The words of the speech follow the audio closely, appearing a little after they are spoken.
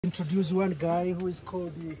Introduce one guy who is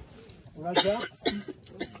called Raja.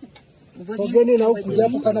 Sogeni na huku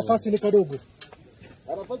japo kana nafasi ni kadogo.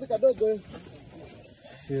 Nafasi kadogo.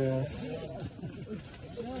 Yeah.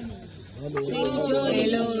 Hello, John.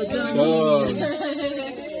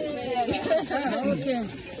 Okay.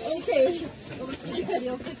 Okay.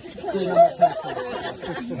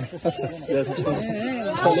 Yes.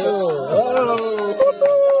 Hello.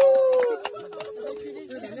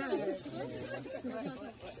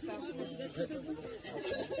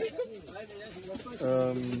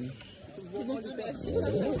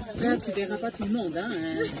 Tu verras pas tout le monde, hein.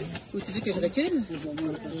 Ou tu veux que je recule?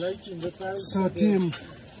 So Tim,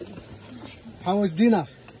 how was dinner?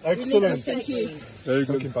 Excellent. Thank you. Very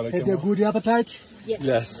good. Had a good appetite?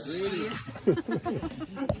 Yes.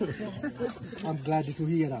 I'm glad to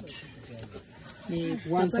hear that.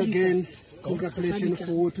 Once again, congratulations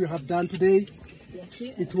for what you have done today.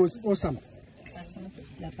 It was awesome.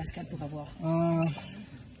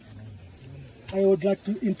 I would like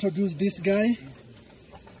to introduce this guy.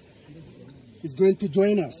 He's going to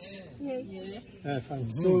join us.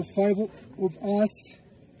 So 5 of us,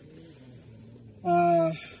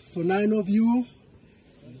 for 9 of you,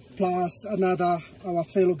 plus another, our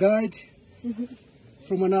fellow guide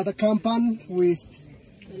from another company with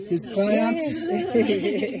his client.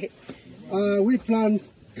 We plan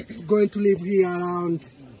going to live here around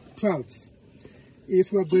 12.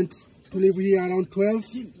 If we are going to live here around 12,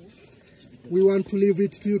 we want to leave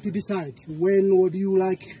it to you to decide. When would you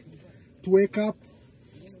like to wake up,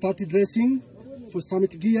 start dressing for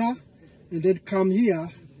summit gear, and then come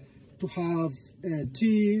here to have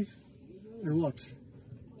tea and what?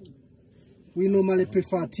 We normally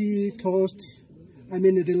prefer tea, toast,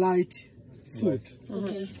 the light food.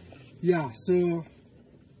 Okay. Yeah, so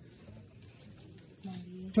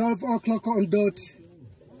 12 o'clock on dot,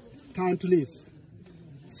 time to leave.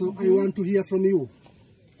 So I want to hear from you.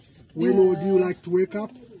 When would you like to wake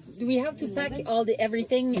up? Do we have to pack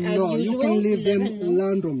everything as No, usual? you can leave them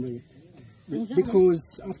randomly.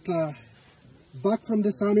 Because after back from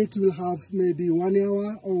the summit, you will have maybe 1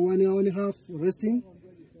 hour or 1 hour and a half resting,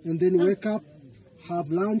 and then wake up, have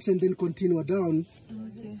lunch, and then continue down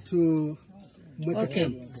to Mecca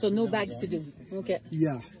camp. So no bags to do. Okay.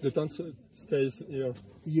 Yeah. The tent stays here.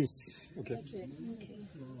 Yes. Okay.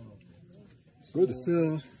 Good.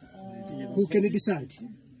 So who can decide?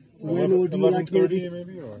 When would you like maybe?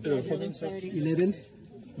 11?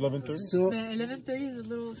 11:30. So 11:30 is a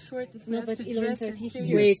little short if we have to dress and things.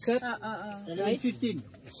 yes. Wake up. 11:15.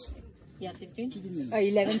 Yeah, 15.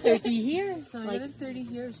 11:30 here. So 11:30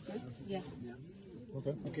 here is good. Yeah.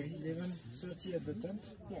 Okay, 11:30 at the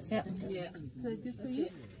tent. Yes. Is that good for you?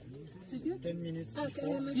 Is it good? 10 minutes Okay,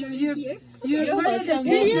 before. you're part of the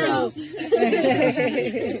team now.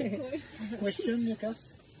 Question,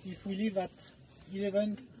 Lucas. If we leave at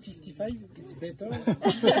 11:55, it's better.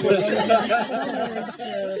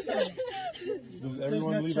 Does Does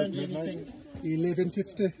everyone not leave at change midnight? anything.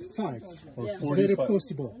 11:55. Or Very 45?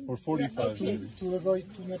 possible. Or 45 maybe? To avoid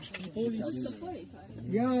too much people, it's 45.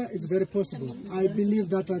 Yeah, it's very possible. I believe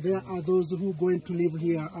that there are those who are going to live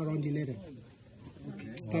here around 11.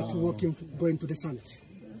 Start walking, going to the summit.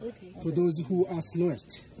 For those who are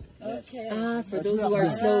slowest. For those who are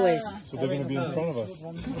slowest. So they're going to be in front of us.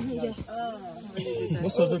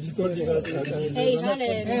 Most of the people live at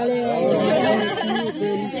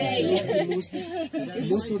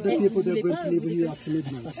Most of the people they're going to live here at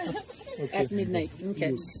midnight. At midnight.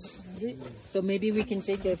 Okay. Yes. So maybe we can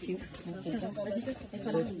take a few.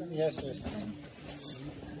 yes.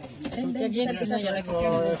 Viens, sinon il y aura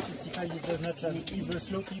quelqu'un. 55, it does not change. If the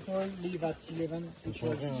slow people leave at 11, it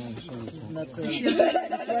is not.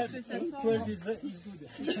 12 is good.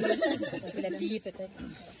 On peut l'appuyer peut-être.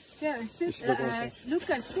 Yeah, sit.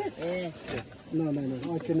 Lucas, sit. No,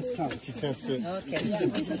 I can start. You can't sit. Okay.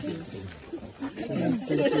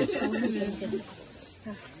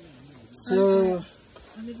 So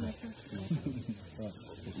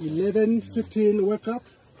 11:15 wake up,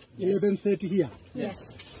 11:30 here.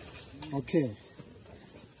 Yes. Okay.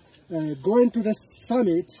 Going to the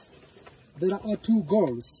summit, there are 2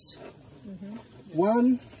 goals.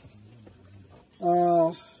 One,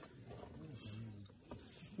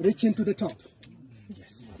 reaching to the top.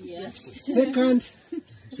 Yes. Second,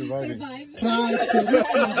 Surviving. try to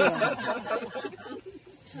reach in there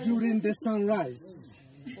during the sunrise.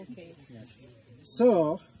 Okay.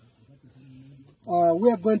 So,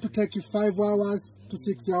 we are going to take 5 hours to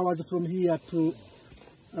 6 hours from here to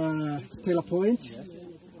Stella Point,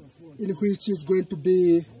 in which is going to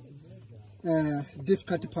be a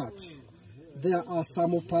difficult part. There are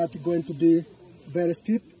some parts going to be very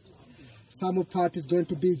steep, some part is going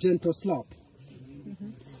to be gentle slope.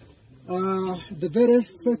 The very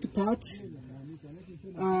first part,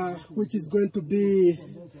 which is going to be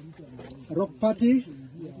rock party,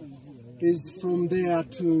 is from there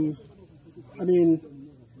to,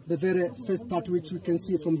 the very first part which we can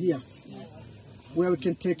see from here, where we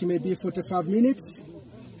can take maybe 45 minutes.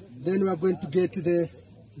 Then we are going to get to the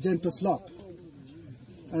gentle slope.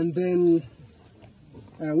 And then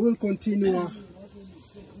we'll continue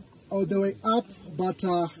all the way up, but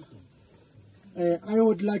I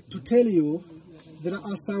would like to tell you there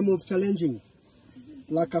are some of challenging,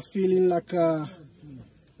 like a feeling like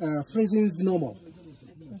freezing is normal.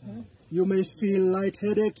 You may feel light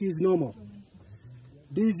headache is normal.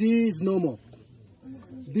 Dizzy is normal.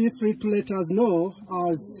 Be free to let us know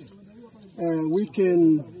as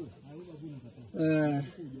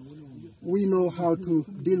we know how to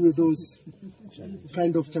deal with those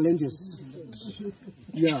kind of challenges.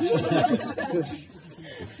 Yeah.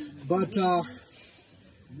 But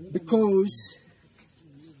because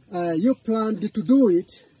you planned to do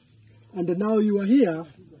it and now you are here,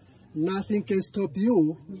 nothing can stop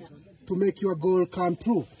you to make your goal come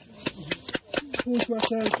true. Push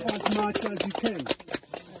yourself as much as you can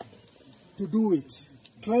to do it.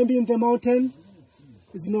 Climbing the mountain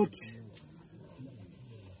is not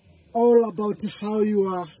all about how you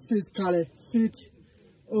are physically fit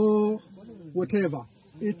or whatever.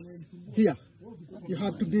 It's here. You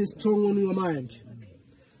have to be strong on your mind.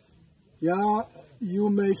 Yeah, you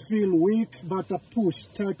may feel weak, but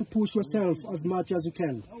try to push yourself as much as you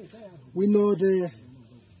can. We know the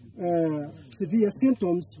severe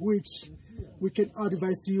symptoms which we can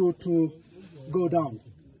advise you to go down.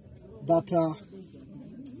 But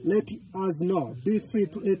let us know. Be free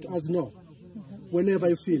to let us know whenever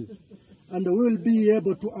you feel. And we will be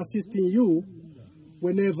able to assist you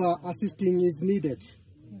whenever assisting is needed,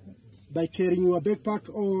 by carrying your backpack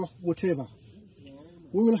or whatever.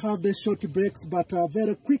 We will have the short breaks, but a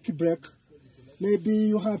very quick break. Maybe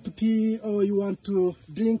you have to pee or you want to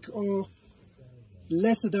drink, or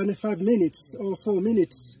less than 5 minutes or 4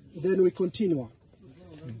 minutes, then we continue.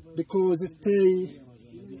 Because stay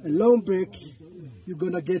a long break, you're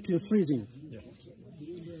going to get in freezing.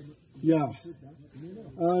 Yeah.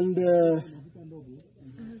 And the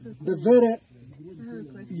very... I have a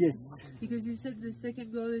question. Yes. Because you said the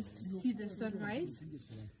second goal is to see the sunrise,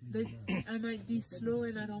 but I might be slow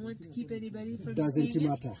and I don't want to keep anybody from Doesn't seeing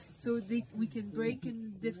matter. it. So we can break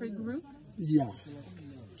in different groups? Yeah.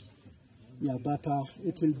 Yeah, but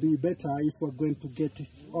it will be better if we're going to get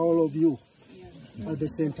all of you at the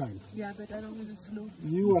same time. Yeah, but I don't want to slow.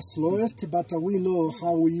 You are slowest, but we know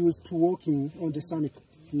how we used to walking on the summit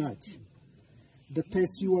night. The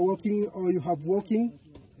pace you are walking or you have walking,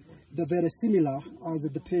 they're very similar as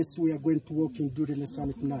the pace we are going to walking during the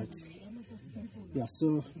summit night. Yeah,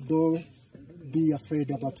 so don't be afraid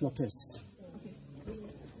about your pace.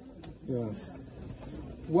 Yeah.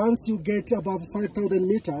 Once you get above 5,000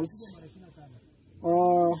 meters,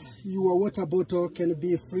 your water bottle can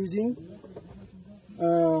be freezing.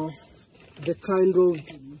 The kind of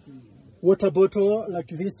water bottle like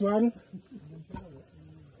this one,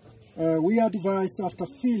 we advise after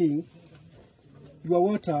filling your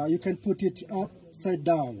water, you can put it upside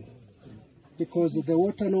down, because the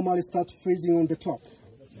water normally starts freezing on the top.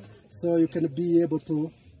 So you can be able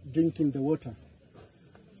to drink in the water.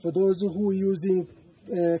 For those who are using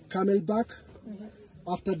camelback,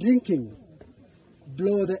 after drinking,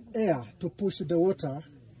 blow the air to push the water,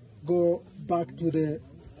 go back to the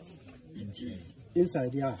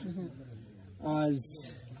inside, yeah.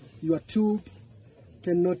 As your tube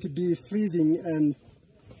cannot be freezing and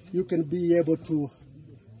you can be able to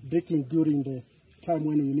drinking during the time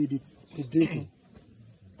when you need it to drink.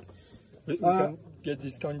 We can get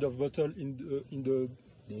this kind of bottle in the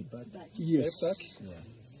backpack. Yes.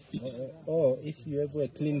 backpack. Or if you have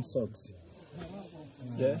clean socks,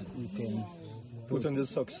 Yeah, you can put on the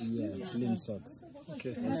socks. clean socks.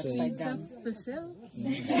 Okay. Clean some for sale?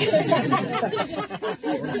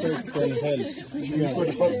 Also it can help. You put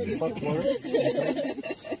hot water inside?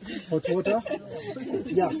 Hot water?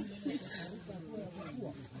 Yeah.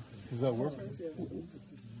 Does that work?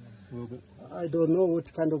 A little bit. I don't know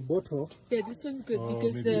what kind of bottle. Yeah, this one's good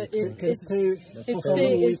because maybe It can stay for how long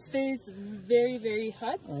it with... stays very, very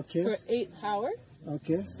hot Okay. for 8 hours.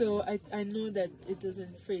 Okay. So I know that it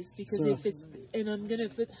doesn't freeze, because So- if it's, and I'm gonna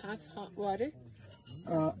put half hot water,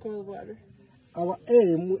 cold water. Our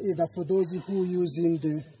aim is that for those who using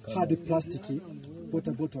the hard plastic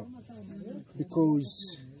water bottle,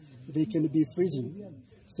 because they can be freezing,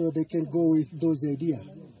 so they can go with those ideas.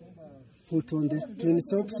 put on the clean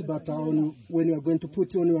socks, but when you are going to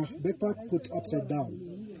put on your backpack, put upside down.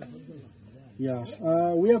 Yeah,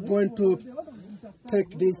 we are going to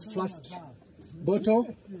take this flask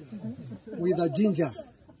bottle with a ginger,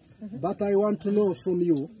 but I want to know from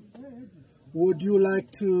you, would you like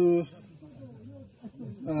to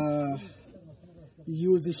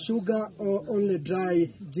use sugar or only dry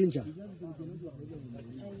ginger?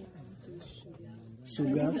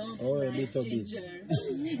 Sugar? Or a little bit.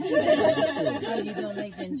 Oh, you don't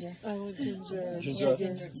like ginger. I want ginger.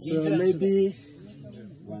 Ginger. So maybe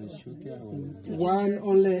One sugar, one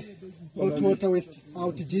only hot water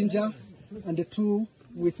without ginger and the two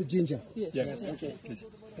with ginger. Yes. Yes. Okay. Please.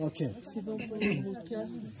 Okay. C'est bon pour le mot de cœur.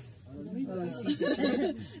 Moi aussi, c'est ça.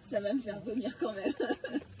 Ça va me faire vomir quand même.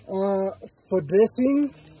 For dressing,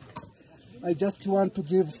 I just want to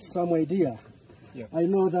give some idea. Yeah. I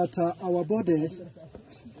know that our body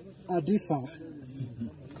are differ.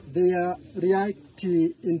 They are react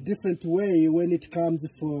in different way when it comes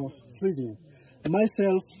for freezing.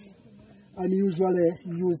 Myself, I'm usually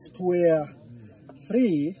used to wear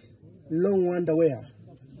 3 long underwear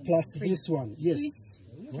plus this one. Yes.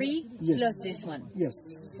 3 Yes. plus this one.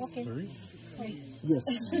 Yes. Okay. Yes.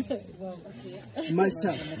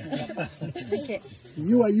 Myself. Okay.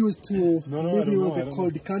 You are used to No, I living don't know, in I a don't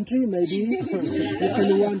cold country, maybe you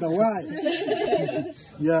can wonder why.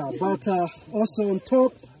 Yeah, but also on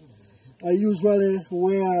top, I usually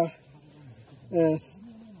wear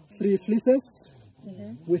 3 fleeces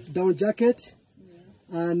with down jacket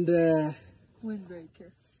and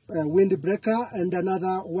Windbreaker. windbreaker and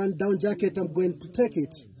another one down jacket. I'm going to take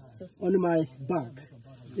it on my bag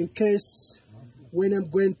in case when I'm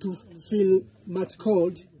going to feel much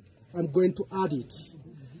cold, I'm going to add it.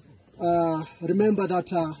 Remember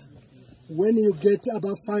that when you get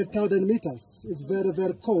above 5,000 meters, it's very,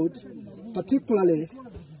 very cold, particularly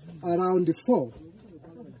around 4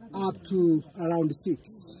 up to around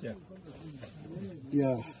 6. Yeah.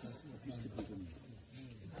 Yeah.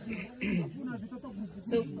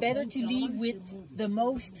 So better to leave with the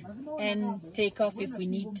most and take off if we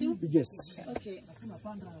need to, Yes. okay.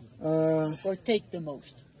 Uh, Or take the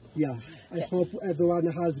most. yeah. I hope everyone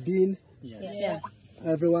has been. Yeah.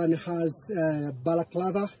 Everyone has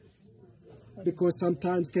balaclava because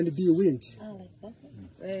sometimes can be wind.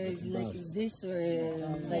 Like this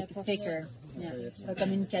or like thicker. Yeah.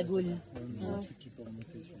 Comme une cagoule.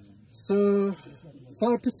 So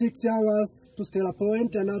 5 to 6 hours to Stella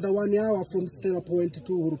Point, another 1 hour from Stella Point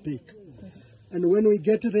to Uhuru Peak. And when we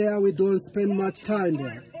get there, we don't spend much time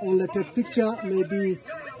there. Only take picture, maybe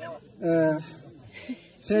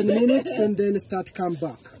 10 minutes, and then come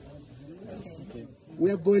back.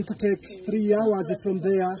 We are going to take 3 hours from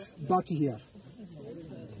there back here.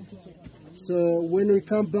 So when we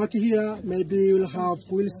come back here, maybe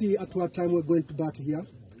we'll see at what time we're going to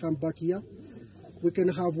come back here. We can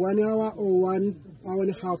have 1 hour or 1 hour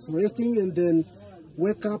and a half resting and then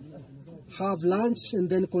wake up, have lunch, and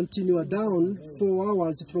then continue down 4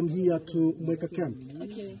 hours from here to Mweka camp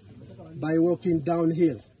by walking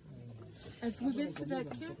downhill. Have we been to that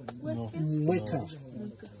camp? What camp? Mweka,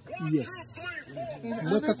 yes. And how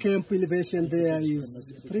Mweka much, camp elevation there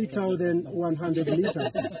is 3,100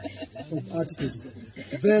 meters of altitude.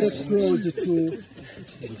 Very close to,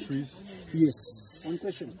 The trees. yes. One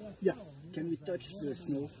question. Yeah, Can we touch the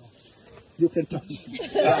snow? you can touch.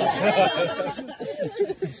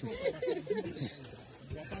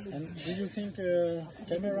 And do you think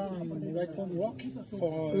camera and mobile phone work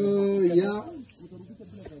for? Yeah,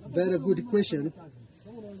 very good question.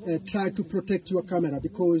 Try to protect your camera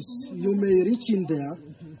because you may reach in there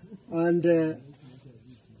and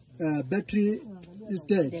battery is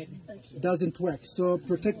dead, doesn't work. So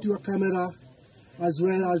protect your camera as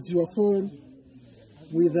well as your phone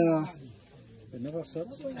with Another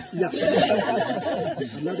socks. yeah,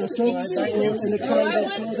 another socks or any kind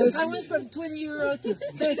of clothes. I went from 20 euro to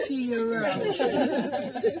 50 euro.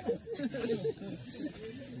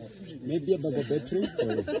 Maybe about the battery.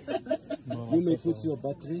 So you may put your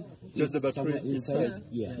battery Just the battery somewhere inside.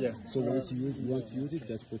 Yeah. Yeah. So once you want to use it,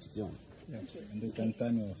 just put it on. And you can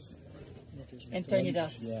turn off. And turn it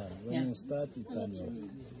off. Yeah. When Yeah. you start, you turn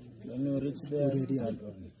off. When you reach there, good idea. turn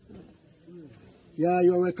on. Yeah,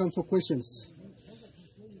 you are welcome for questions.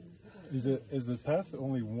 Is the path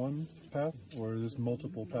only one path, or is this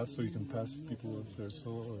multiple paths so you can pass people if they're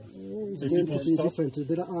slow? Or It's if going to people be stop? different.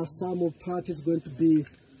 There are some of parties going to be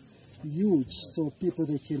huge, so people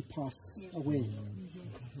they can pass away.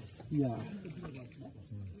 Yeah.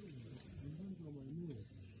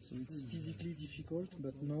 So it's physically difficult,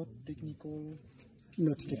 but not technical.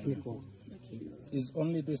 Not technical. Is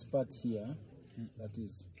only this part here that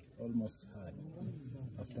is almost hard.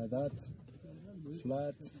 After that,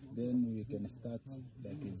 flat, then we can start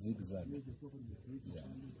like a zigzag. Yeah.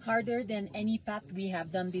 Harder than any path we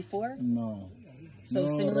have done before? No. So no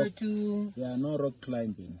similar rock, to... Yeah, no rock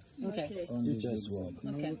climbing. Okay. Only zigzag.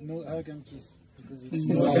 Okay. No hug and kiss. Because it's Is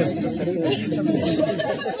it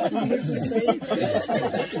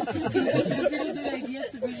a good idea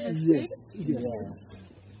to bring a stick? Yes, yes.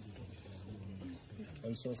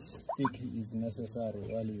 Also, stick is necessary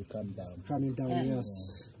while you come down. Coming down,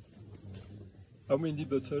 yes. How many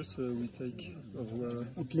bottles we take of water?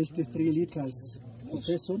 At least 3 liters per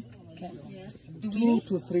person. Okay. 2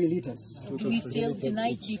 to 3 liters. Do we fill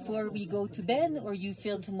tonight before we go to bed, or you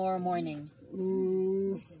fill tomorrow morning?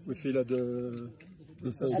 We feel at the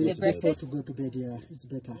Before to go to bed, yeah, it's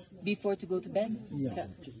better. Before to go to bed? Yeah.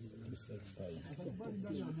 Okay.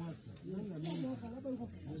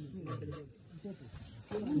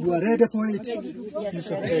 You are ready for it? Yes,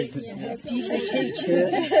 Piece of cake. Yes. Piece of cake.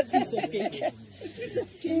 Piece of cake.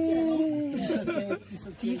 Piece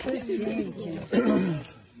of cake.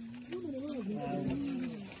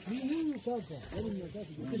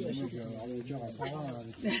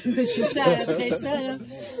 C'est ça, après ça, là.